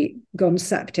probably gone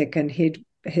septic and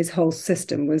his whole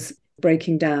system was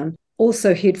breaking down.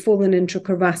 Also, he'd fallen into a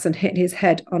crevasse and hit his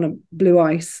head on a blue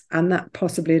ice, and that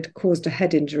possibly had caused a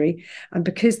head injury. And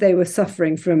because they were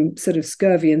suffering from sort of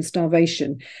scurvy and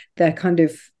starvation, their kind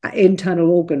of internal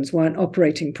organs weren't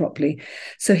operating properly.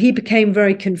 So he became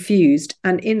very confused.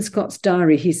 And in Scott's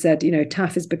diary, he said,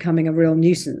 Taff is becoming a real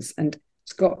nuisance. And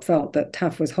Scott felt that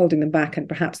Taff was holding them back and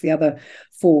perhaps the other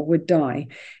 4 would die.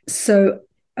 So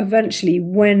eventually,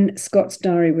 when Scott's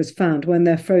diary was found, when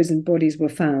their frozen bodies were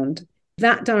found,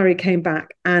 That diary came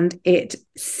back and it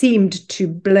seemed to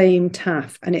blame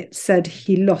Taff, and it said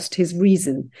he lost his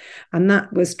reason. And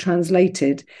that was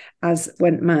translated as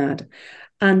went mad.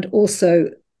 And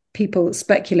also, people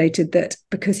speculated that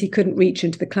because he couldn't reach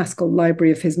into the classical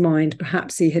library of his mind,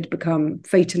 perhaps he had become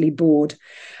fatally bored,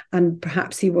 and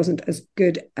perhaps he wasn't as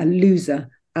good a loser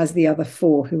as the other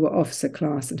four who were officer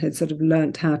class and had sort of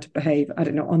learnt how to behave, I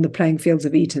don't know, on the playing fields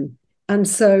of Eton. And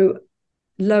so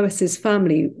Lois's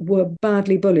family were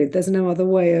badly bullied. There's no other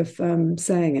way of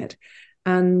saying it.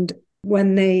 And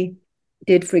when they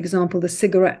did, for example, the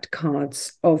cigarette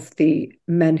cards of the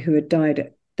men who had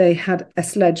died, they had a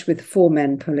sledge with 4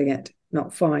 men pulling it,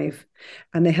 not 5.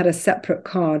 And they had a separate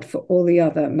card for all the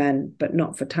other men, but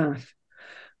not for Taff.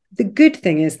 The good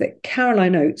thing is that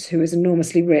Caroline Oates, who is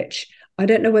enormously rich, I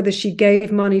don't know whether she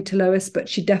gave money to Lois, but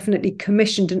she definitely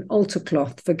commissioned an altar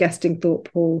cloth for Gestingthorpe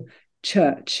Hall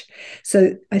Church.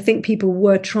 So I think people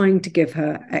were trying to give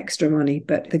her extra money,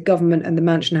 but the government and the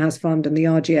Mansion House Fund and the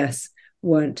RGS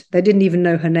weren't. They didn't even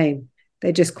know her name.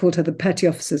 They just called her the petty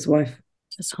officer's wife.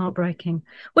 It's heartbreaking.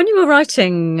 When you were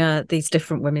writing these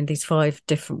different women, these 5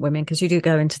 different women, because you do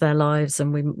go into their lives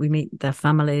and we meet their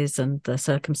families and their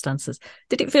circumstances,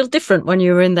 did it feel different when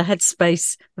you were in the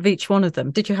headspace of each one of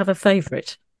them? Did you have a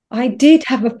favourite? I did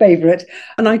have a favourite,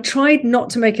 and I tried not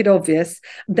to make it obvious.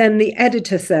 Then the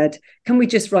editor said, can we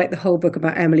just write the whole book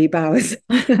about Emily Bowers?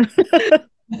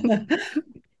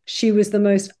 She was the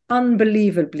most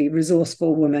unbelievably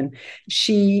resourceful woman.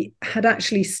 She had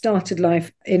actually started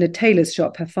life in a tailor's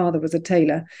shop. Her father was a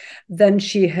tailor. Then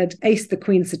she had aced the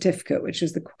Queen's Certificate, which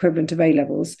was the equivalent of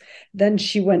A-levels. Then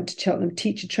she went to Cheltenham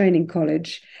Teacher Training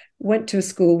College, went to a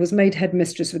school, was made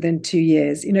headmistress within 2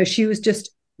 years. You know, she was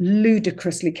just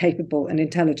ludicrously capable and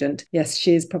intelligent. Yes,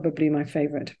 she is probably my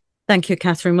favourite. Thank you,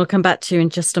 Katherine. We'll come back to you in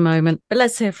just a moment. But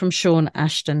let's hear from Sean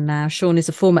Ashton now. Sean is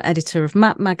a former editor of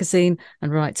Map magazine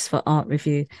and writes for Art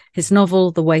Review. His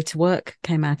novel, The Way to Work,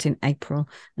 came out in April.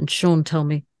 And Sean told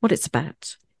me what it's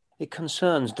about. It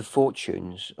concerns the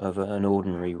fortunes of an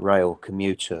ordinary rail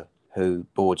commuter who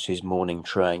boards his morning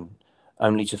train,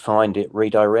 only to find it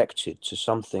redirected to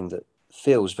something that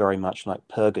feels very much like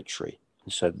purgatory.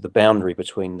 And so the boundary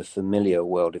between the familiar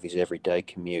world of his everyday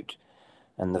commute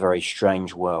and the very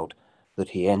strange world that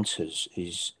he enters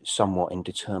is somewhat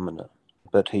indeterminate.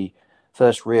 But he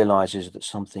first realizes that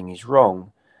something is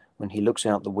wrong when he looks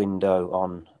out the window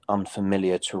on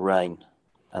unfamiliar terrain.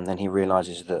 And then he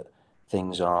realizes that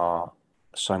things are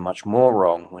so much more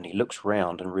wrong when he looks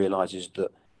round and realizes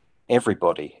that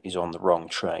everybody is on the wrong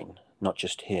train, not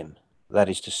just him. That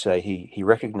is to say, he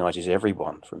recognizes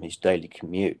everyone from his daily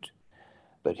commute,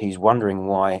 but he's wondering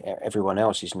why everyone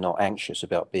else is not anxious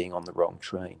about being on the wrong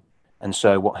train. And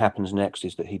so what happens next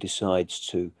is that he decides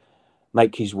to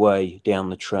make his way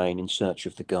down the train in search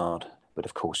of the guard, but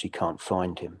of course he can't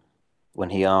find him.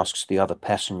 When he asks the other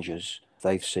passengers if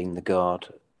they've seen the guard,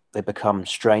 they become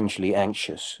strangely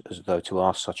anxious, as though to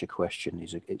ask such a question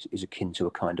is akin to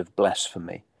a kind of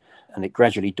blasphemy. And it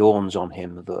gradually dawns on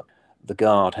him that the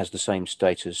guard has the same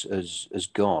status as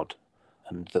God,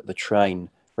 and that the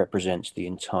train represents the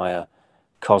entire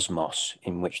cosmos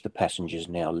in which the passengers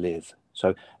now live.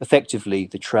 So effectively,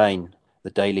 the train, the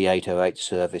daily 808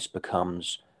 service,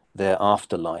 becomes their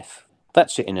afterlife.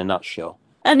 That's it in a nutshell.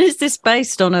 And is this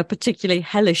based on a particularly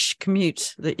hellish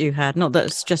commute that you had? Not that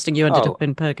it's suggesting you ended up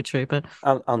in purgatory, but...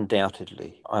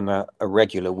 Undoubtedly. I'm a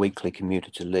regular weekly commuter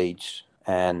to Leeds,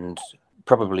 and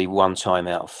probably one time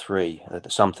out of 3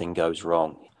 that something goes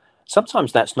wrong.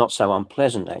 Sometimes that's not so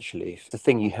unpleasant, actually. If the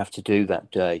thing you have to do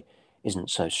that day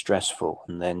isn't so stressful,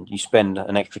 and then you spend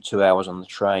an extra 2 hours on the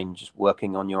train just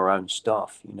working on your own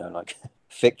stuff, like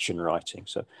fiction writing.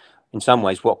 So in some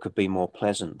ways, what could be more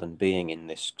pleasant than being in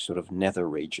this sort of nether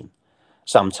region?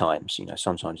 Sometimes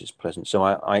it's pleasant. So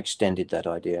I extended that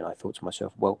idea, and I thought to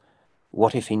myself, well,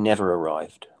 what if he never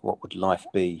arrived? What would life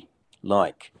be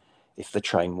like if the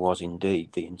train was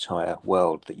indeed the entire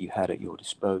world that you had at your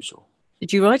disposal?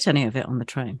 Did you write any of it on the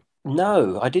train?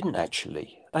 No, I didn't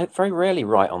actually. I very rarely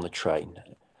write on the train.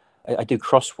 I do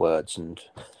crosswords and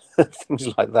things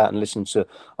like that, and listen to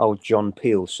old John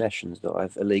Peel sessions that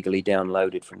I've illegally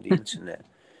downloaded from the internet.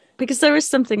 Because there is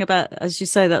something about, as you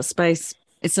say, that space,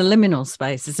 it's a liminal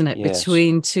space, isn't it? Yes.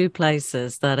 Between two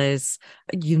places that is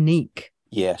unique.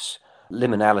 Yes.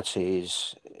 Liminality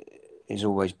is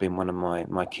always been one of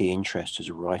my key interests as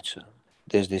a writer.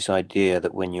 There's this idea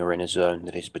that when you're in a zone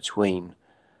that is between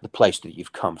the place that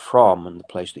you've come from and the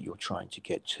place that you're trying to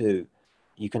get to,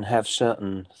 you can have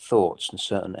certain thoughts and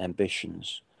certain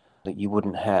ambitions that you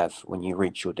wouldn't have when you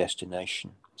reach your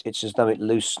destination. It's as though it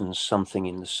loosens something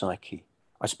in the psyche.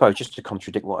 I suppose, just to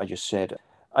contradict what I just said,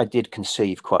 I did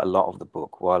conceive quite a lot of the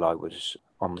book while I was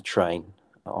on the train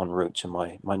en route to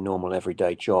my normal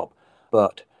everyday job.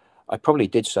 But I probably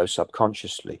did so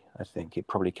subconsciously. I think it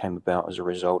probably came about as a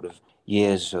result of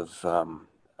years of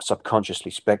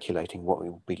subconsciously speculating what it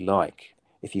would be like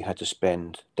if you had to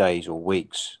spend days or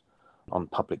weeks on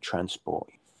public transport.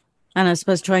 And I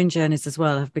suppose train journeys as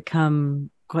well have become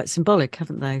quite symbolic,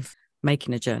 haven't they?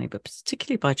 Making a journey, but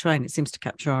particularly by train, it seems to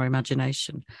capture our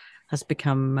imagination, has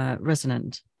become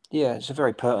resonant. Yeah, it's a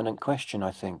very pertinent question,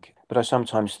 I think. But I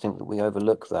sometimes think that we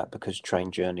overlook that because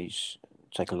train journeys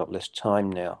take a lot less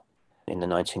time now. In the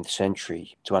 19th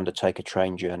century, to undertake a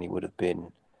train journey would have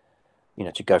been,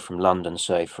 to go from London,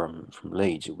 say from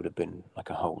Leeds, it would have been like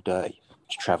a whole day.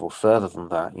 To travel further than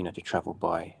that, to travel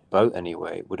by boat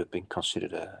anyway, it would have been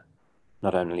considered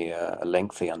not only a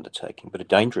lengthy undertaking, but a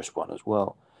dangerous one as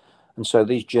well. And so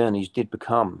these journeys did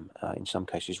become, in some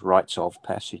cases, rites of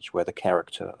passage where the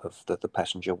character of the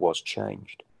passenger was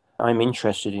changed. I'm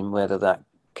interested in whether that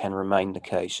can remain the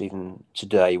case even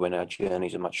today when our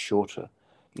journeys are much shorter.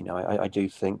 I do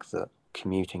think that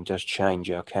commuting does change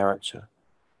our character.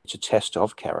 It's a test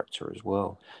of character as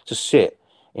well. To sit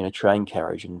in a train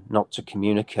carriage and not to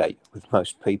communicate with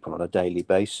most people on a daily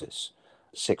basis,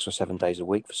 6 or 7 days a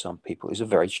week for some people, is a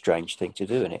very strange thing to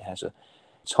do, and it has a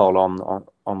toll on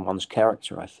one's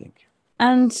character, I think.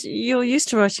 And you're used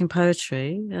to writing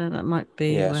poetry. That might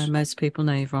be Yes. where most people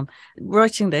know you from.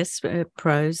 Writing this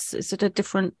prose, is it a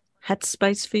different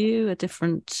headspace for you, a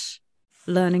different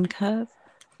learning curve?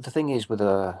 The thing is with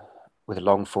a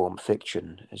long form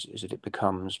fiction is that it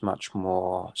becomes much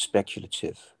more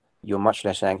speculative. You're much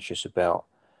less anxious about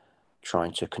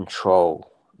trying to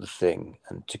control the thing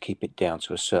and to keep it down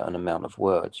to a certain amount of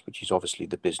words, which is obviously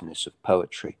the business of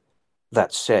poetry.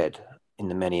 That said, in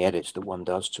the many edits that one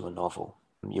does to a novel,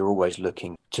 you're always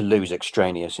looking to lose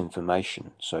extraneous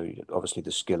information. So obviously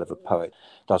the skill of a poet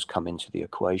does come into the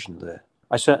equation there.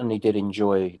 I certainly did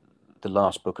enjoy the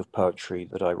last book of poetry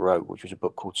that I wrote, which was a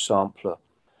book called Sampler.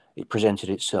 It presented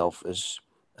itself as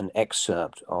an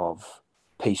excerpt of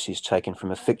pieces taken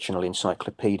from a fictional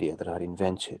encyclopedia that I'd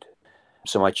invented.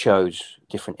 So I chose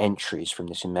different entries from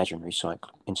this imaginary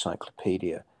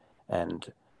encyclopedia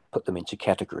and put them into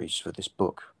categories for this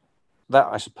book. That,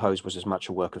 I suppose, was as much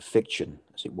a work of fiction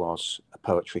as it was a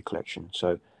poetry collection.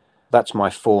 So that's my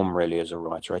form really as a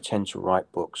writer. I tend to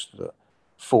write books that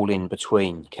fall in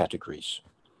between categories.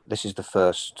 This is the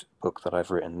first book that I've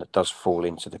written that does fall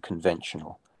into the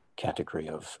conventional category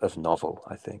of novel,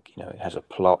 I think. It has a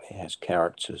plot, it has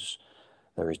characters,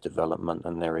 there is development,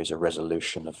 and there is a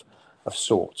resolution of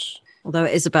sorts. Although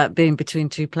it is about being between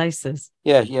two places.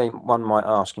 Yeah, one might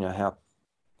ask,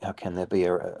 how can there be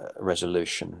a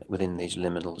resolution within these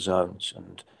liminal zones,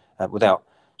 and without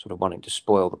sort of wanting to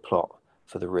spoil the plot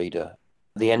for the reader.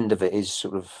 The end of it is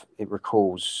it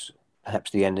recalls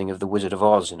perhaps the ending of The Wizard of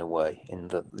Oz in a way, in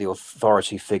that the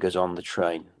authority figures on the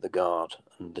train, the guard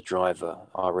and the driver,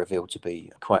 are revealed to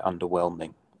be quite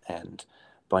underwhelming and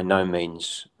by no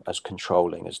means as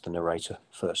controlling as the narrator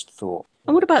first thought.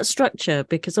 And what about structure?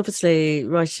 Because obviously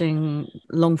writing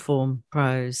long form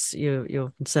prose,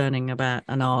 you're concerning about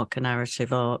an arc, a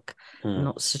narrative arc. I'm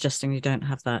not suggesting you don't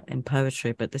have that in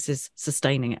poetry, but this is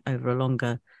sustaining it over a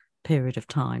longer period of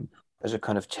time. As a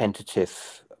kind of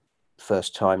tentative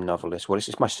first-time novelist, well, this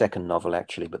is my second novel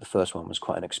actually, but the first one was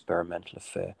quite an experimental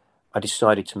affair. I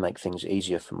decided to make things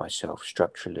easier for myself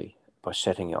structurally by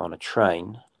setting it on a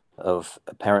train of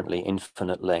apparently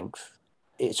infinite length.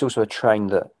 It's also a train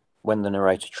that when the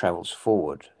narrator travels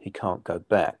forward, he can't go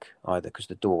back either because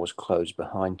the doors close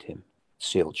behind him,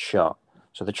 sealed shut.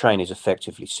 So the train is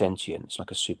effectively sentient. It's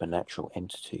like a supernatural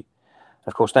entity.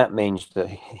 Of course, that means that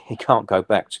he can't go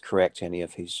back to correct any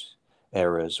of his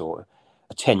errors or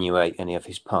attenuate any of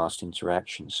his past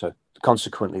interactions. So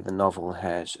consequently, the novel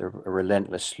has a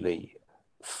relentlessly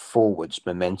forwards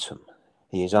momentum.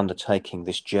 He is undertaking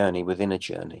this journey within a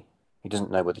journey. He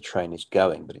doesn't know where the train is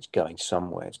going, but it's going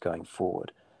somewhere, it's going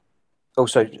forward.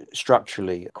 Also,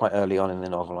 structurally, quite early on in the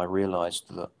novel, I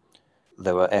realized that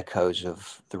there were echoes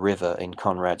of the river in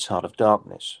Conrad's Heart of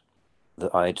Darkness,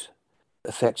 that I'd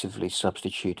effectively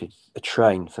substituted a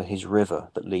train for his river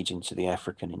that leads into the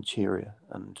African interior.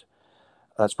 And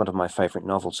that's one of my favorite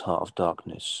novels, Heart of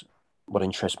Darkness. What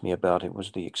interests me about it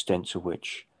was the extent to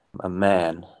which a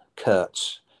man,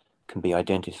 Kurtz, can be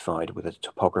identified with a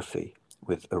topography,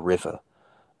 with a river,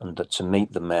 and that to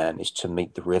meet the man is to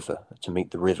meet the river. To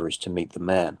meet the river is to meet the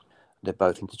man. They're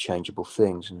both interchangeable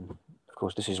things. And of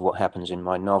course, this is what happens in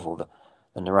my novel.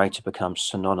 The narrator becomes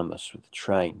synonymous with the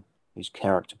train. His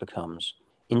character becomes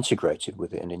integrated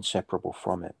with it and inseparable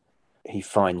from it. He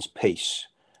finds peace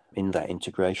in that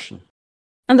integration.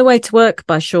 And The Way to Work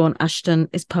by Sean Ashton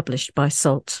is published by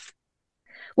Salt.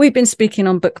 We've been speaking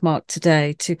on Bookmark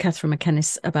today to Katherine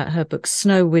MacInnes about her book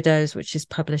Snow Widows, which is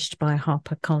published by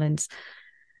HarperCollins.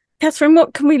 Katherine,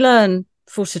 what can we learn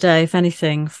for today, if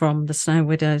anything, from the Snow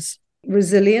Widows?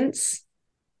 Resilience,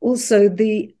 also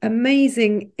the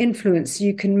amazing influence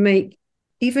you can make.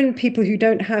 Even people who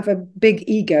don't have a big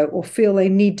ego or feel they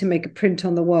need to make a print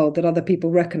on the world that other people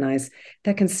recognize,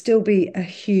 there can still be a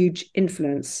huge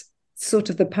influence, sort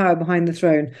of the power behind the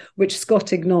throne, which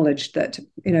Scott acknowledged that,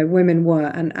 women were,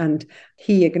 and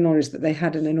he acknowledged that they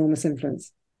had an enormous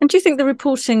influence. And do you think the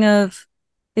reporting of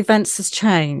events has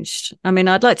changed? I mean,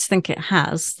 I'd like to think it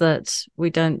has, that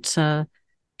we don't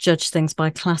judge things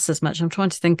by class as much. I'm trying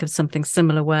to think of something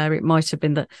similar where it might have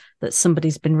been that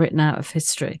somebody's been written out of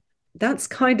history. That's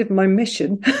kind of my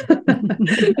mission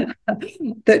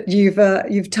that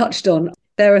you've touched on.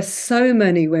 There are so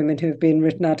many women who have been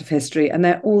written out of history, and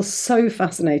they're all so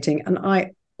fascinating. And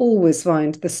I always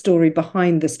find the story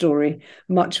behind the story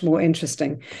much more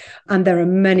interesting. And there are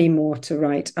many more to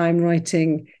write. I'm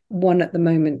writing one at the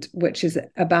moment, which is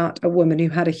about a woman who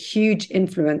had a huge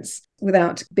influence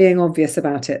without being obvious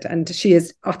about it. And she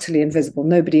is utterly invisible.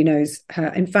 Nobody knows her.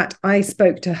 In fact, I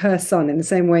spoke to her son in the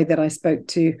same way that I spoke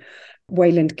to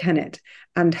Wayland Kennett,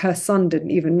 and her son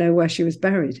didn't even know where she was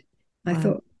buried. Wow. I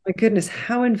thought, my goodness,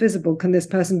 how invisible can this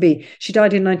person be? She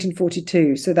died in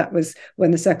 1942. So that was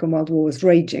when the Second World War was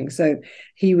raging. So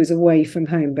he was away from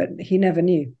home, but he never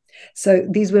knew. So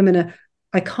these women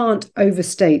I can't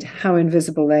overstate how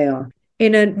invisible they are.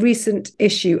 In a recent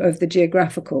issue of the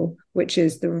Geographical, which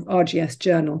is the RGS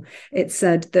journal, it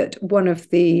said that one of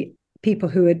the people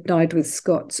who had died with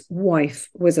Scott's wife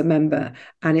was a member,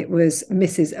 and it was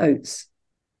Mrs. Oates.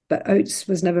 But Oates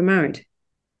was never married.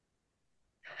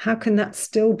 How can that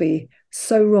still be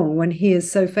so wrong when he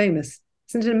is so famous?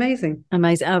 Isn't it amazing?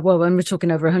 Amazing. Well, when we're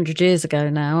talking over 100 years ago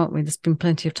now, aren't we? There's been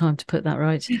plenty of time to put that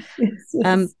right. Yes.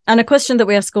 And a question that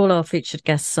we ask all our featured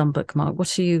guests on Bookmark: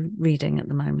 what are you reading at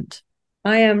the moment?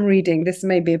 I am reading, this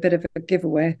may be a bit of a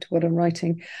giveaway to what I'm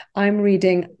writing. I'm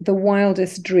reading The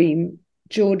Wildest Dream,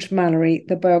 George Mallory,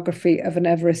 the biography of an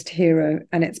Everest hero,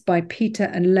 and it's by Peter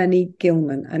and Lenny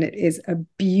Gilman, and it is a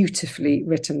beautifully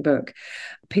written book.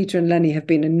 Peter and Lenny have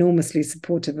been enormously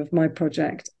supportive of my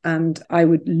project, and I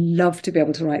would love to be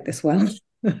able to write this well.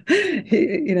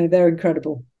 They're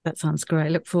incredible. That sounds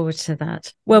great. Look forward to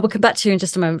that. Well, we'll come back to you in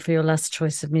just a moment for your last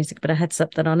choice of music, but a heads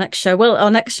up that our next show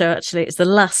actually is the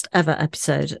last ever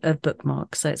episode of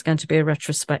Bookmark. So it's going to be a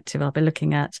retrospective. I'll be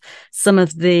looking at some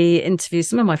of the interviews,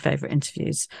 some of my favourite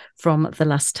interviews from the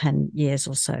last 10 years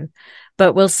or so.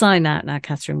 But we'll sign out now,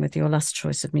 Katherine, with your last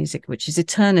choice of music, which is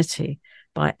Eternity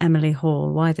by Emily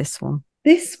Hall. Why this one?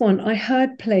 This one I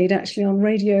heard played actually on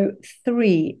Radio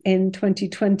 3 in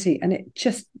 2020, and it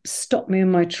just stopped me in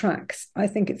my tracks. I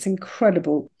think it's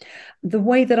incredible. The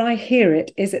way that I hear it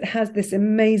is it has this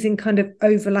amazing kind of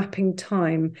overlapping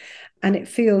time, and it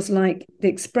feels like the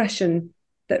expression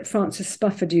that Francis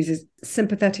Spufford uses,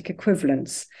 sympathetic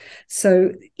equivalence.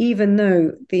 So even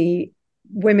though the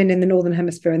women in the Northern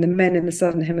Hemisphere and the men in the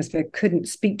Southern Hemisphere couldn't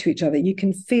speak to each other, you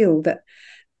can feel that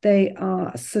they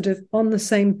are sort of on the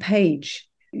same page.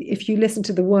 If you listen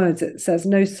to the words, it says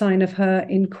no sign of her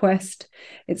in quest.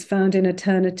 It's found in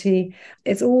eternity.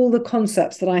 It's all the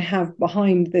concepts that I have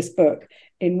behind this book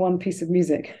in one piece of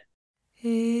music.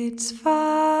 It's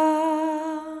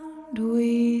found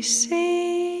we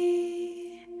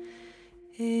see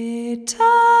eternity.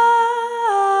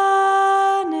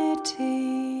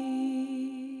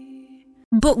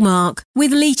 Bookmark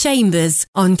with Leigh Chambers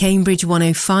on Cambridge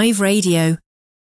 105 Radio.